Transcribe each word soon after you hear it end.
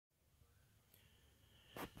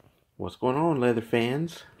What's going on, leather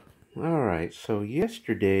fans? Alright, so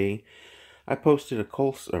yesterday I posted a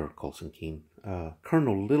Col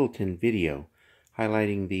Littleton video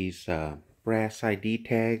highlighting these brass ID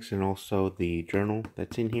tags and also the journal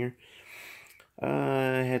that's in here.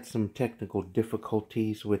 I had some technical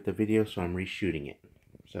difficulties with the video, so I'm reshooting it.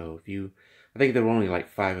 So I think there were only like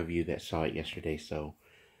 5 of you that saw it yesterday, so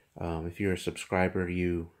if you're a subscriber,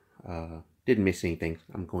 you didn't miss anything.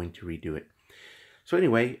 I'm going to redo it. So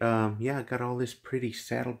anyway, yeah, I got all this pretty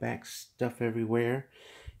saddleback stuff everywhere.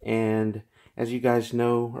 And as you guys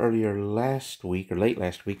know, earlier last week, or late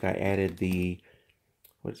last week, I added the,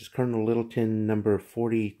 Col Littleton number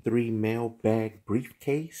 43 mailbag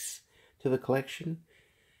briefcase to the collection.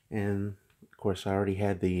 And, of course, I already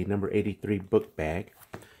had the number 83 book bag.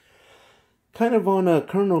 Kind of on a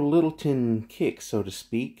Col Littleton kick, so to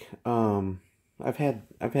speak. I've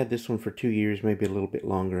had this one for 2 years, maybe a little bit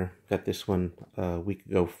longer. Got this one a week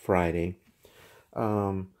ago Friday.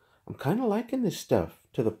 I'm kind of liking this stuff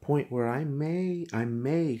to the point where I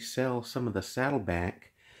may sell some of the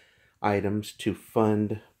saddleback items to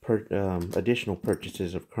fund additional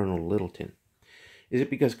purchases of Col Littleton. Is it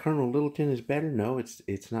because Col Littleton is better? No,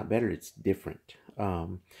 it's not better. It's different.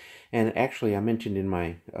 And actually, I mentioned in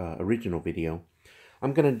my original video,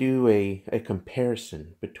 I'm going to do a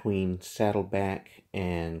comparison between Saddleback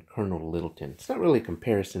and Col Littleton. It's not really a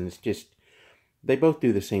comparison, it's just, they both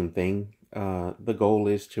do the same thing. The goal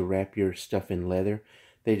is to wrap your stuff in leather.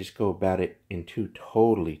 They just go about it in two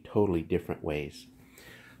totally different ways.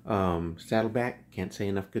 Saddleback, can't say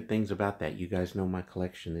enough good things about that. You guys know my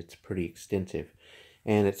collection, it's pretty extensive.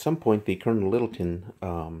 And at some point, the Col Littleton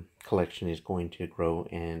collection is going to grow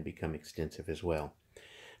and become extensive as well.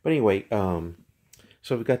 But anyway,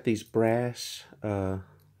 so we've got these brass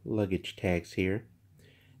luggage tags here,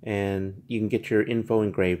 and you can get your info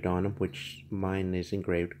engraved on them, which mine is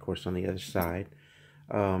engraved, of course, on the other side.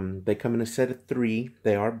 They come in a set of 3.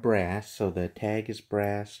 They are brass, so the tag is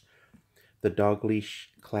brass, the dog leash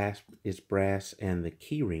clasp is brass, and the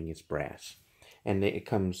key ring is brass. And it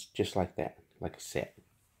comes just like that, like a set,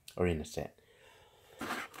 or in a set.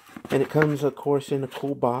 And it comes, of course, in a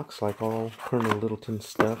cool box, like all Col Littleton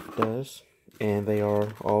stuff does. And they are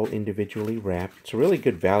all individually wrapped. It's a really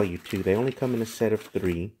good value, too. They only come in a set of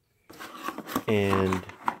 3. And,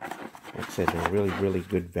 like I said, they're really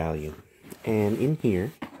good value. And in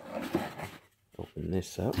here, open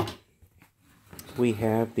this up, we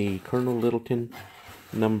have the Col Littleton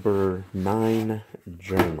number 9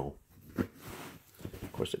 journal.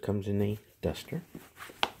 Of course, it comes in a duster.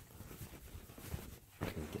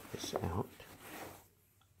 Let me get this out.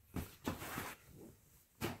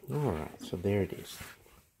 Alright, so there it is.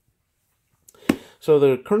 So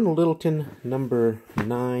the Col Littleton number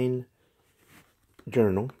 9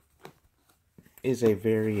 journal is a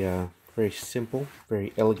very simple,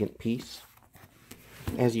 very elegant piece.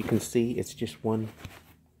 As you can see, it's just one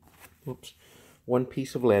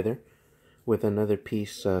piece of leather with another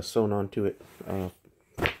piece sewn onto it,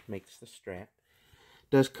 makes the strap.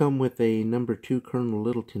 It does come with a number 2 Col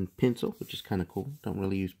Littleton pencil, which is kind of cool. Don't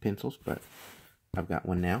really use pencils, but I've got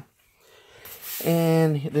one now.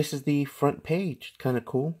 And this is the front page. Kind of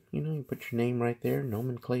cool. You know, you put your name right there,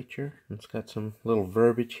 nomenclature. It's got some little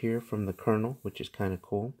verbiage here from the Colonel, which is kind of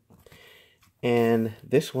cool. And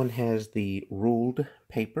this one has the ruled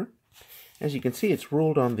paper. As you can see, it's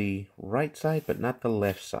ruled on the right side, but not the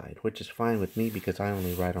left side, which is fine with me because I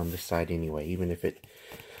only write on this side anyway, even if it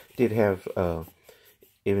did have,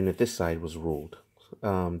 even if this side was ruled.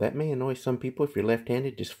 That may annoy some people. If you're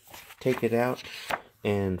left-handed, just take it out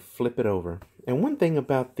and flip it over. And one thing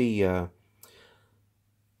about the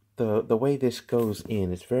way this goes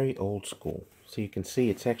in, it's very old school. So you can see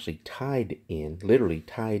it's actually tied in, literally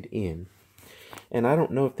tied in. And I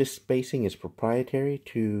don't know if this spacing is proprietary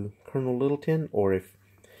to Col Littleton, or if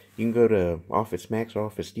you can go to Office Max or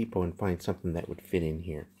Office Depot and find something that would fit in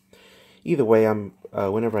here. Either way,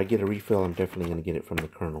 whenever I get a refill, I'm definitely going to get it from the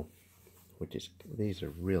Colonel. These are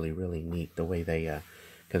really neat, the way they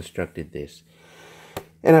constructed this.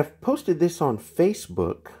 And I've posted this on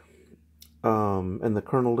Facebook, and the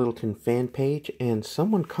Col Littleton fan page, and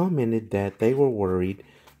someone commented that they were worried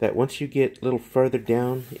that once you get a little further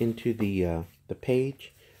down into the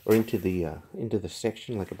page, or into the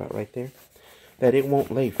section, like about right there, that it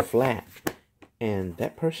won't lay flat. And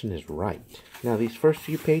that person is right. Now, these first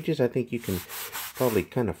few pages, I think you can probably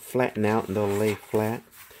kind of flatten out and they'll lay flat.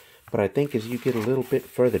 But I think as you get a little bit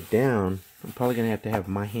further down, I'm probably going to have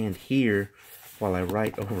my hand here while I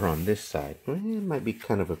write over on this side. Well, it might be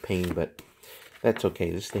kind of a pain, but that's okay.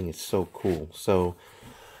 This thing is so cool. So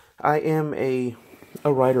I am a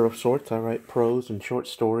a writer of sorts. I write prose and short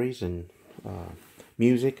stories and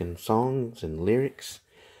music and songs and lyrics.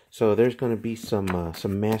 So there's going to be some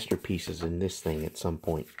masterpieces in this thing at some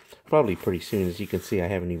point. Probably pretty soon. As you can see, I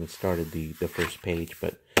haven't even started the first page,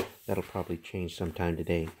 but that'll probably change sometime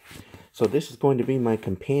today. So this is going to be my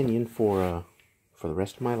companion for the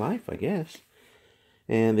rest of my life, I guess.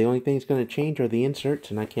 And the only thing that's going to change are the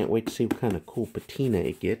inserts, and I can't wait to see what kind of cool patina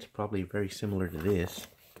it gets. Probably very similar to this.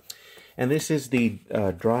 And this is the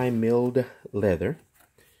dry milled leather,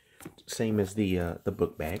 same as the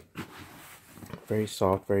book bag. Very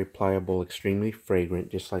soft, very pliable, extremely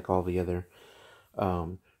fragrant, just like all the other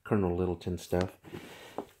Col Littleton stuff.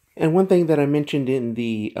 And one thing that I mentioned in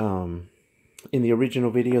the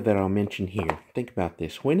original video that I'll mention here. Think about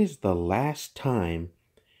this. When is the last time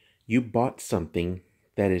you bought something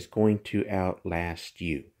that is going to outlast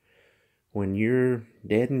you? When you're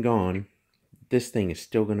dead and gone, this thing is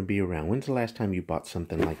still going to be around. When's the last time you bought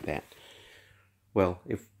something like that? Well,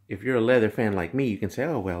 if you're a leather fan like me, you can say,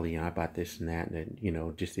 oh, well, I bought this and that, and,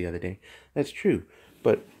 just the other day. That's true.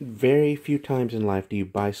 But very few times in life do you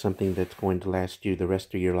buy something that's going to last you the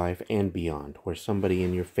rest of your life and beyond, where somebody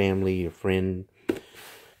in your family, your friend,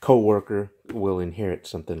 co-worker will inherit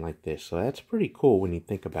something like this. So that's pretty cool when you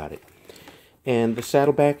think about it. And the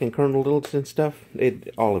saddleback and Col Littleton stuff,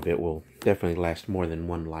 all of it will definitely last more than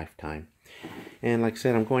one lifetime. And like I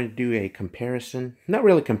said, I'm going to do a comparison. Not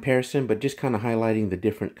really comparison, but just kind of highlighting the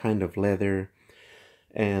different kind of leather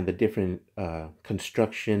and the different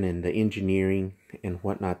construction and the engineering and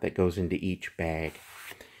whatnot that goes into each bag.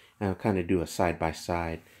 And I'll kind of do a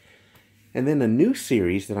side-by-side. And then a new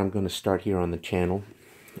series that I'm going to start here on the channel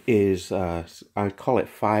is, I call it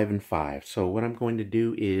 5 and 5. So what I'm going to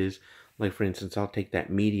do is, like for instance, I'll take that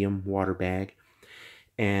medium water bag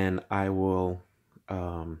and I will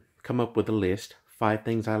come up with a list. 5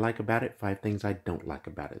 things I like about it, 5 things I don't like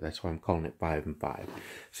about it. That's why I'm calling it 5 and 5.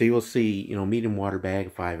 So you will see, medium water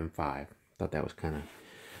bag, 5 and 5. Thought that was kind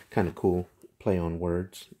of cool, play on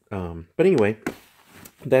words. But anyway,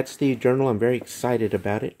 that's the journal. I'm very excited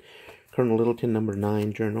about it. Col Littleton number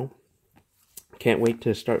 9 journal. Can't wait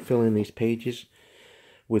to start filling these pages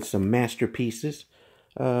with some masterpieces.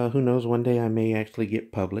 Who knows, one day I may actually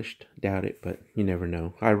get published. Doubt it, but you never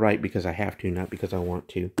know. I write because I have to, not because I want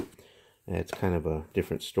to. It's kind of a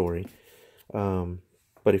different story.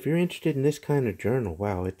 But if you're interested in this kind of journal,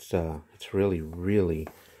 wow, it's really, really,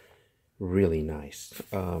 really nice.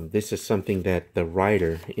 This is something that the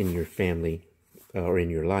writer in your family or in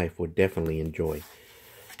your life would definitely enjoy.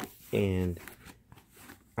 And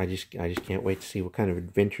I just can't wait to see what kind of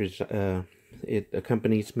adventures it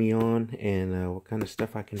accompanies me on, and what kind of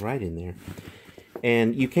stuff I can write in there.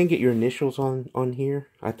 And you can get your initials on here.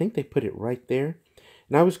 I think they put it right there.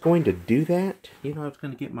 And I was going to do that. I was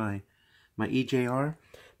going to get my EJR.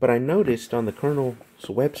 But I noticed on the Colonel's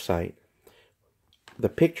website, the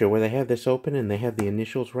picture where they have this open and they have the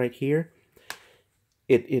initials right here,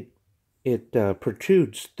 it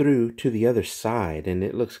protrudes through to the other side, and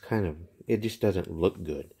it looks it just doesn't look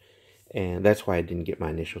good. And that's why I didn't get my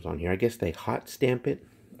initials on here. I guess they hot stamp it.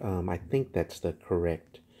 I think that's the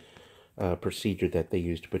correct procedure that they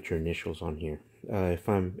use to put your initials on here.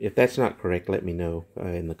 If that's not correct, let me know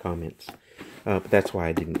in the comments. But that's why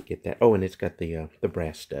I didn't get that. Oh, and it's got the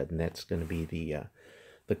brass stud, and that's going to be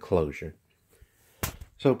the closure.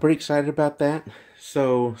 So pretty excited about that.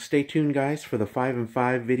 So stay tuned, guys, for the 5 and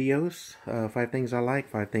 5 videos. 5 things I like,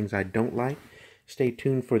 5 things I don't like. Stay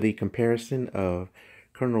tuned for the comparison of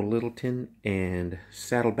Col Littleton and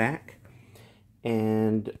Saddleback.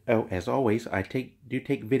 And as always, I do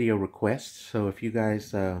take video requests. So if you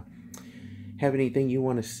guys have anything you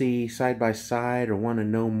want to see side by side, or want to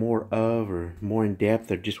know more of, or more in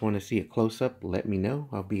depth, or just want to see a close-up, let me know.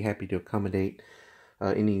 I'll be happy to accommodate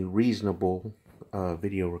any reasonable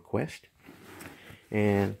video request.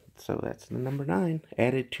 And so that's the number 9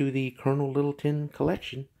 added to the Col Littleton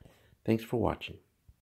collection. Thanks for watching.